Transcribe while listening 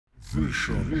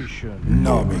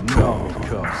Visionomicon.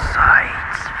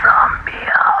 Sights from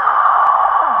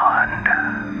beyond.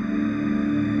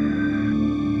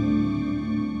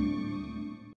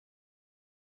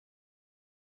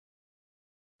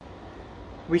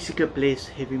 Witchseeker plays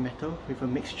heavy metal with a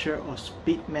mixture of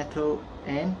speed metal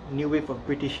and new wave of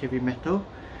British heavy metal,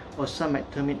 or some might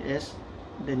term it as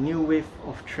the new wave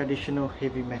of traditional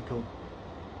heavy metal.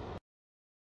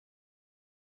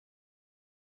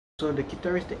 So the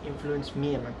guitarist that influenced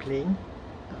me and my playing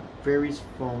varies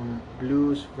from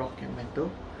blues, rock and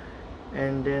metal.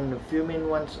 And then the few main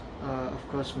ones are of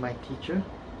course my teacher,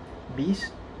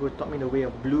 Beast, who taught me the way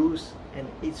of blues, and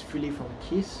Ace Frehley from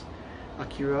Kiss,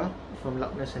 Akira from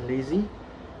Loudness and Lazy,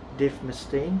 Dave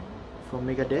Mustaine from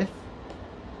Megadeth,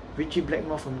 Richie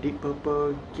Blackmore from Deep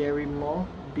Purple, Gary Moore,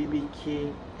 B.B.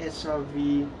 King,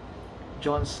 SRV,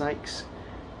 John Sykes,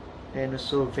 and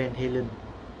also Van Halen.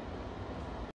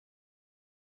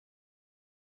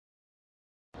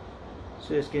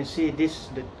 So as you can see, this is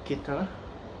the guitar.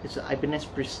 It's an Ibanez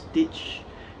Prestige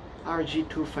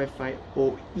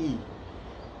RG255OE.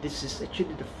 This is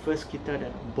actually the first guitar that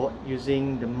I bought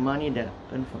using the money that I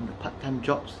earned from the part-time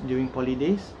jobs during poly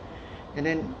days. And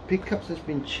then pickups has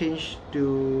been changed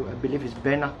to, I believe it's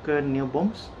Van Acker nail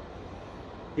bombs.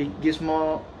 It gives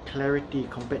more clarity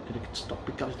compared to the stock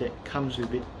pickups that comes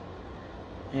with it.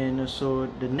 And also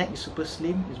the neck is super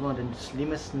slim. It's one of the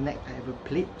slimmest neck I ever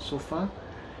played so far.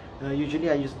 Usually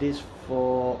I use this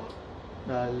for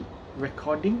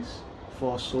recordings,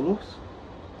 for solos,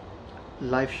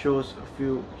 live shows, a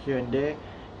few here and there,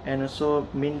 and also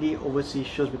mainly overseas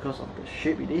shows because of the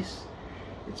shape it is.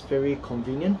 It's very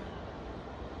convenient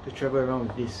to travel around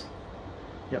with this.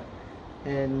 Yep.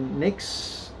 And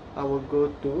next I will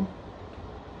go to,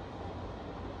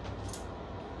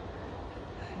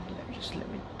 let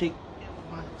me take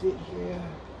one bit here.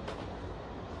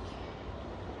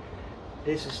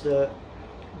 This is the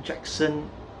Jackson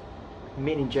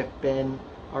made in Japan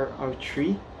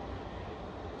RR3.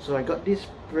 So I got this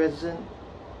present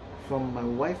from my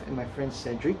wife and my friend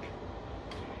Cedric.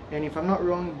 And if I'm not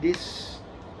wrong, this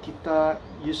guitar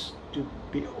used to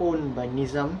be owned by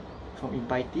Nizam from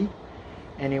Ibaiti,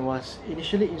 and it was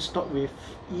initially installed with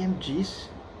EMGs,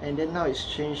 and then now it's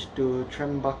changed to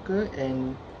Trembucker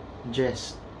and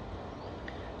Jazz.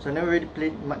 So I never really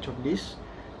played much of this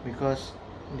because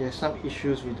there's some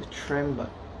issues with the trem, but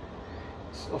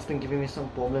it's often giving me some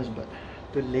problems, but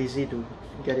too lazy to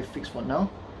get it fixed for now.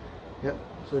 Yep,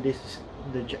 so this is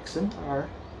the Jackson R.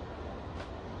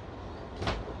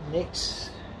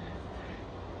 Next,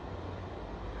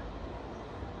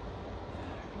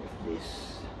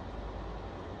 this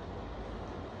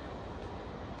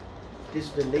is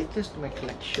the latest to my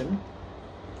collection.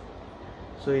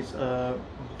 So it's a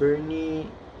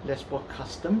Bernie Les Paul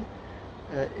Custom.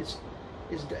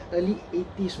 It's the early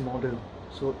 80s model,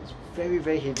 so it's very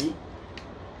heavy.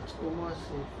 It's almost,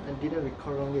 if I didn't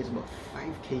recall wrongly, it's about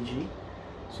 5 kg.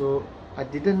 So I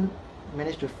didn't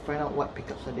manage to find out what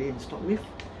pickups are they installed with,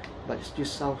 but it still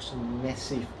sounds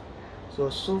massive. So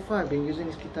far I've been using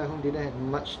this guitar at home, didn't have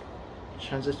much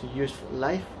chances to use for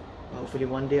live. Hopefully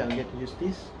one day I'll get to use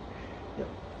this. Yep.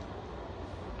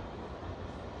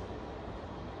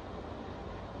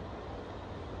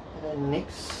 And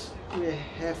next we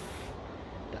have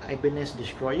the Ibanez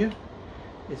Destroyer.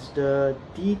 It's the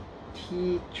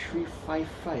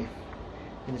DT355,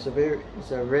 and it's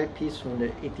a rare piece from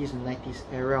the 80s and 90s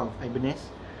era of Ibanez.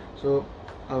 So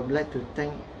I would like to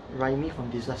thank Raimi from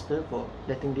Disaster for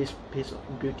letting this piece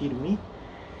of beauty to me.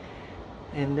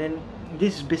 And then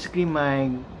this is basically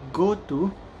my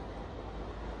go-to.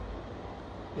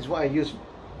 It's what I use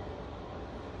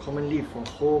commonly for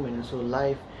home and also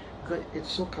live, because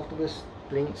it's so comfortable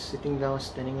playing it sitting down,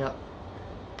 standing up.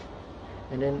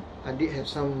 And then I did have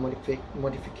some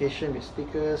modification with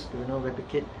stickers to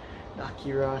replicate the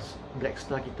Akira's Black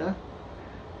Star guitar.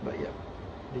 But yeah,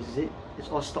 this is it. It's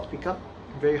all stock pickup,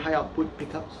 very high output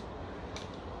pickups.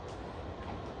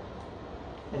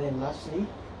 And then lastly,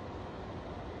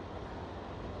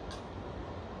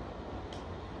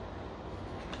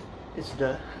 it's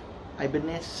the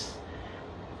Ibanez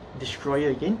Destroyer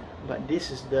again, but this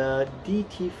is the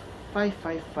DT555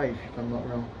 if I'm not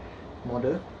wrong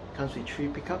model. Comes with 3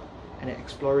 pickup and an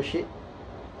Explorer shade.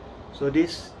 So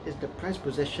this is the prized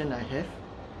possession I have.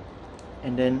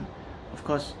 And then of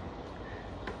course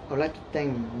I would like to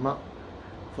thank Mark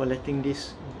for letting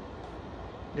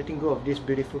go of this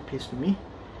beautiful piece to me.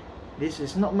 This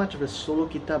is not much of a solo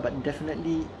guitar, but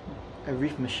definitely a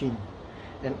riff machine,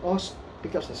 and all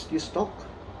pickups are still stock,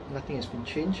 nothing has been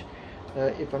changed.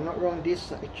 If I'm not wrong,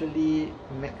 these are actually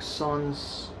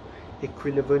Maxon's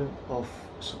equivalent of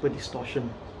super distortion.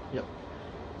 Yep.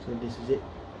 So this is it.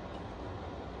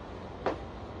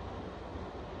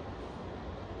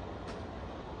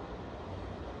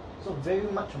 So very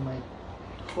much of my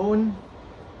tone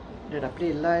that I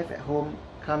play live at home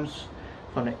comes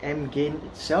from the M gain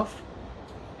itself.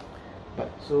 But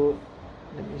so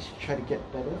let me try to get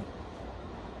better.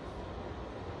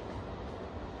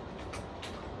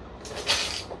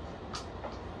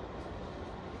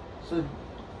 So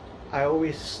I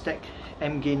always stack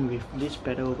M gain with this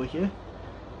pedal over here.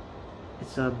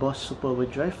 It's a Boss Super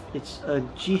Overdrive. It's a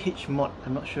GH mod.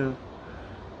 I'm not sure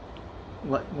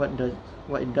what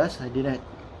it does. I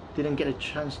didn't get a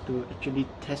chance to actually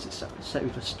test it side by side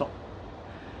with a stock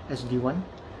SD1,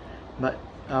 but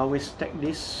I always stack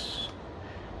this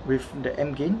with the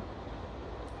M gain.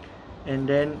 And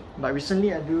then, but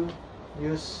recently I do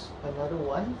use another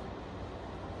one.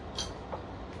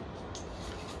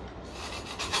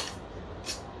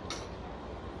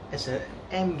 As a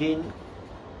M gain,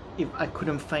 if I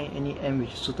couldn't find any M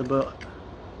which is suitable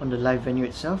on the live venue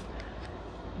itself,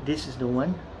 this is the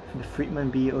one, the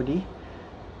Friedman BOD.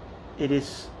 It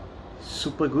is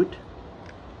super good.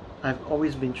 I've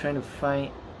always been trying to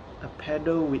find a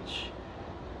pedal which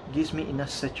gives me enough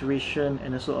saturation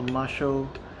and also a Marshall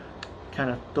kind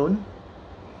of tone,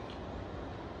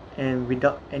 and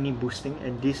without any boosting,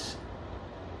 and this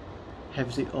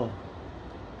has it all.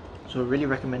 So really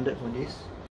recommended for this.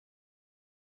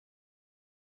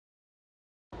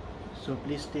 So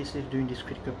please stay safe during this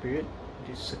critical period,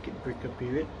 this circuit breaker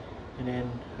period, and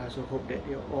then I also hope that it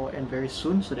will all end very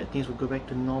soon so that things will go back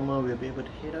to normal. We'll be able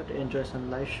to head out to enjoy some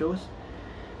live shows.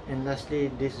 And lastly,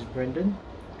 this is Brendan,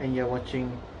 and you're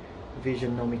watching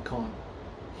Visionomicon.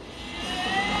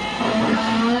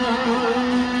 Visionomicon.